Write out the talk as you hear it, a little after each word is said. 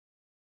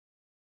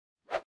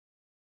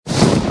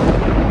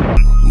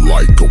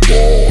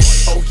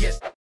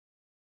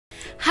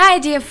Hi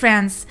dear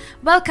friends,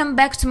 welcome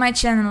back to my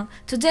channel.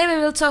 Today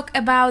we will talk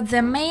about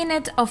the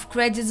mainnet of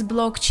Credits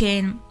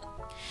blockchain.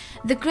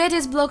 The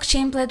Credits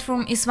blockchain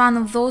platform is one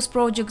of those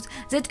projects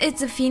that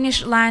is the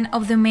finish line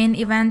of the main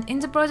event in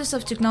the process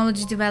of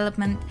technology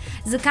development.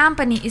 The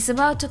company is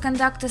about to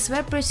conduct a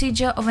swap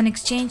procedure of an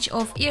exchange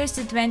of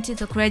ERC20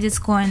 to Credits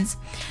coins.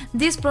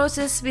 This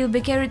process will be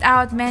carried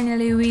out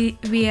manually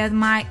via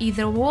my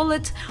either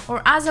wallet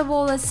or other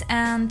wallets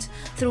and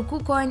through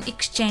KuCoin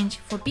exchange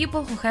for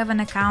people who have an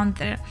account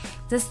there.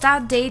 The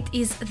start date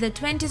is the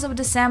 20th of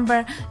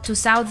December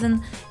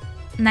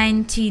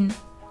 2019.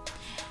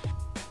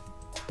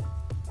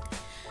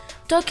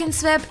 Token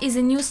swap is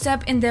a new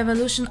step in the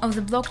evolution of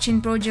the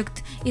blockchain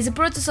project. It is a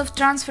process of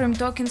transferring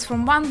tokens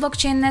from one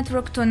blockchain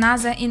network to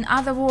another, in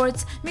other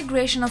words,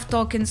 migration of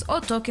tokens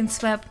or token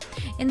swap.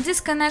 In this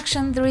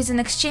connection, there is an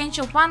exchange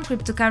of one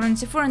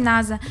cryptocurrency for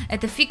another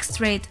at a fixed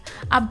rate.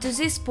 Up to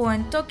this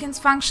point, tokens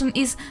function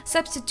is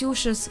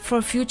substitutious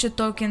for future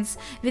tokens.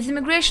 With the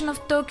migration of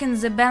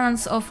tokens, the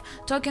balance of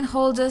token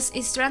holders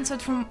is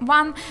transferred from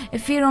one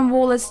Ethereum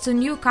wallet to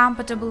new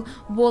compatible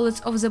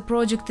wallets of the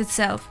project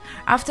itself.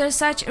 After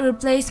such a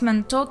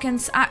replacement,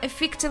 tokens are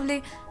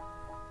effectively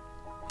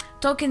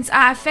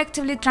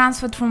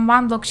transferred from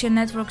one blockchain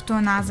network to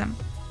another.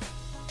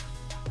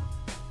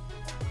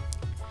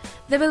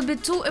 There will be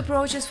two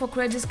approaches for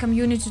Credits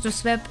community to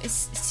swap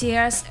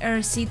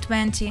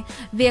ERC20: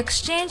 the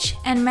exchange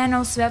and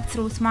manual swap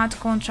through smart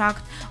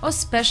contract or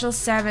special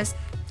service.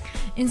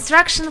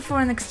 Instruction for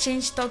an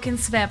exchange token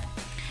swap.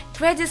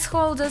 Credits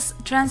holders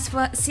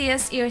transfer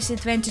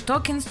ERC20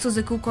 tokens to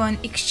the KuCoin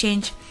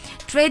exchange.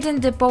 Trading,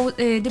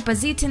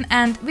 depositing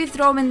and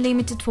withdrawing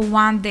limited for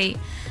 1 day.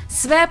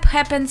 Swap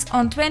happens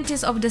on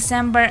 20th of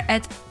December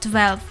at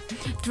 12.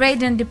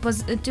 Trading,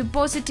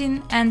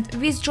 depositing and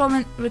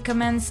withdrawing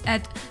recommends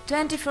at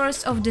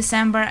 21st of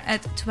December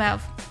at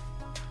 12.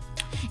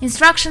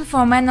 Instruction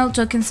for manual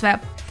token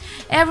swap.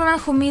 Everyone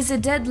who meets the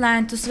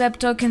deadline to swap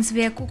tokens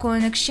via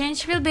KuCoin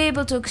exchange will be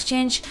able to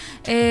exchange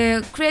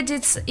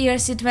Credits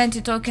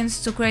ERC20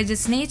 tokens to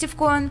Credits native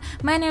coin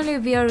manually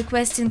via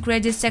requesting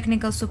Credits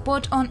technical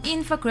support on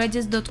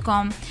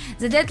infocredits.com.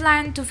 The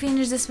deadline to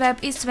finish the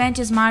swap is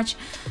 20th March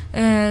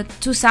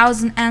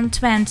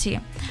 2020.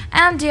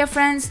 And dear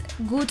friends,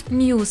 good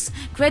news!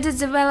 Credits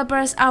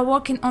developers are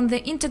working on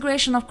the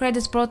integration of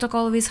Credits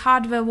protocol with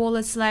hardware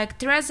wallets like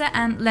Trezor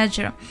and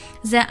Ledger.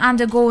 The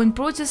undergoing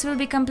process will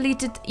be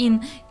completed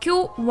in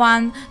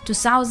Q1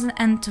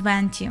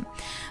 2020.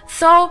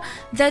 So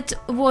that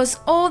was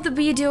all the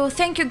video.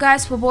 Thank you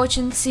guys for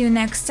watching. See you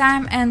next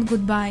time and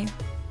goodbye.